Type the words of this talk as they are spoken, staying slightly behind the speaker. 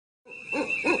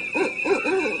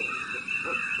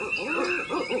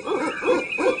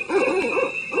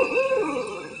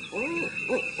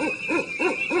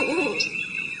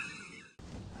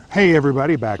Hey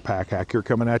everybody, Backpack Hack here,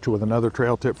 coming at you with another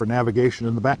trail tip for navigation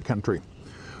in the backcountry.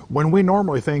 When we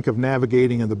normally think of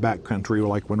navigating in the backcountry,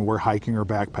 like when we're hiking or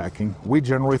backpacking, we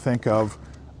generally think of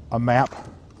a map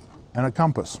and a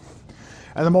compass.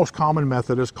 And the most common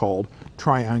method is called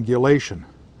triangulation.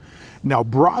 Now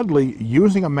broadly,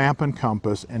 using a map and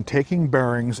compass and taking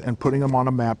bearings and putting them on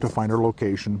a map to find our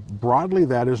location, broadly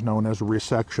that is known as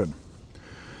resection.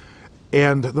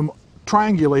 And the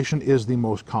triangulation is the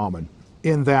most common,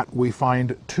 in that we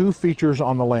find two features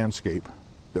on the landscape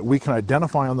that we can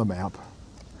identify on the map.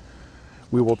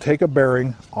 We will take a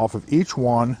bearing off of each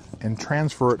one and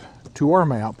transfer it to our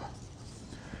map,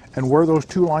 and where those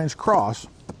two lines cross,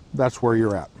 that's where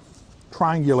you're at.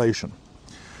 Triangulation.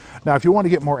 Now if you want to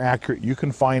get more accurate, you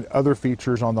can find other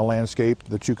features on the landscape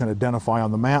that you can identify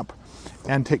on the map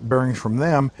and take bearings from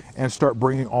them and start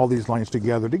bringing all these lines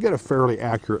together to get a fairly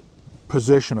accurate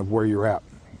position of where you're at.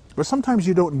 But sometimes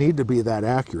you don't need to be that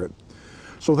accurate.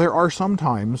 So there are some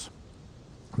times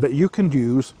that you can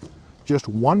use just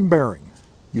one bearing.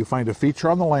 You find a feature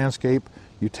on the landscape,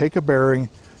 you take a bearing,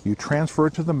 you transfer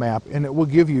it to the map, and it will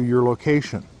give you your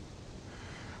location.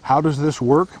 How does this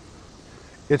work?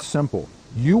 It's simple.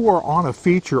 You are on a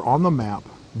feature on the map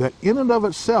that in and of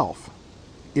itself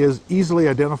is easily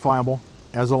identifiable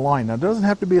as a line. Now it doesn't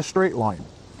have to be a straight line.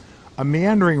 A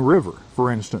meandering river,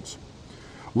 for instance.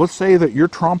 Let's say that you're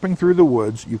tromping through the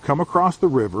woods, you come across the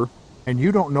river, and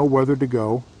you don't know whether to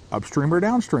go upstream or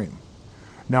downstream.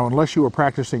 Now, unless you are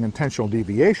practicing intentional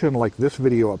deviation like this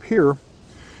video up here,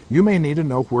 you may need to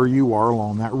know where you are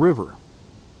along that river.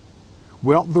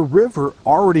 Well, the river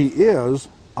already is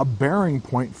a bearing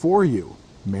point for you.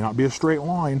 It may not be a straight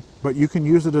line, but you can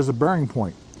use it as a bearing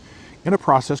point in a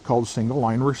process called single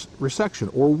line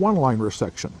resection or one line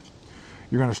resection.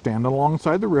 You're going to stand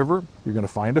alongside the river, you're going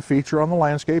to find a feature on the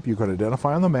landscape, you're going to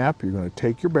identify on the map, you're going to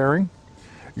take your bearing,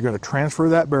 you're going to transfer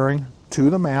that bearing to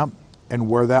the map, and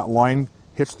where that line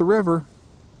hits the river,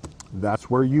 that's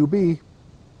where you be.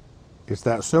 It's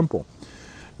that simple.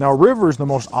 Now a river is the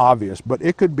most obvious, but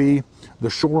it could be the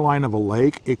shoreline of a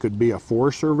lake, it could be a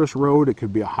Forest Service road, it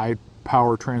could be a high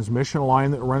power transmission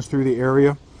line that runs through the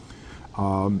area,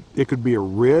 it could be a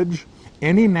ridge,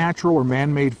 any natural or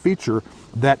man-made feature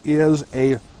that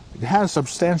has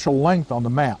substantial length on the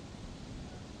map.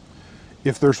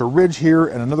 If there's a ridge here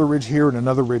and another ridge here and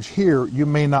another ridge here, you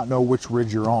may not know which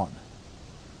ridge you're on.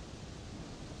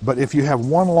 But if you have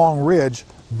one long ridge,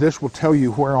 this will tell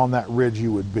you where on that ridge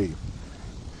you would be.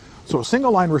 So a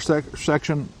single line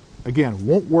resection, again,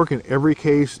 won't work in every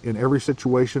case, in every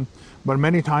situation, but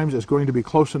many times it's going to be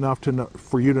close enough to know,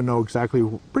 for you to know exactly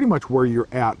pretty much where you're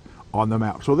at on the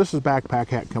map. So this is Backpack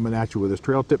Hack coming at you with this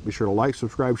trail tip. Be sure to like,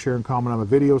 subscribe, share, and comment on my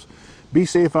videos. Be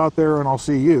safe out there, and I'll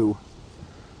see you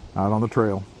out on the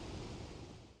trail.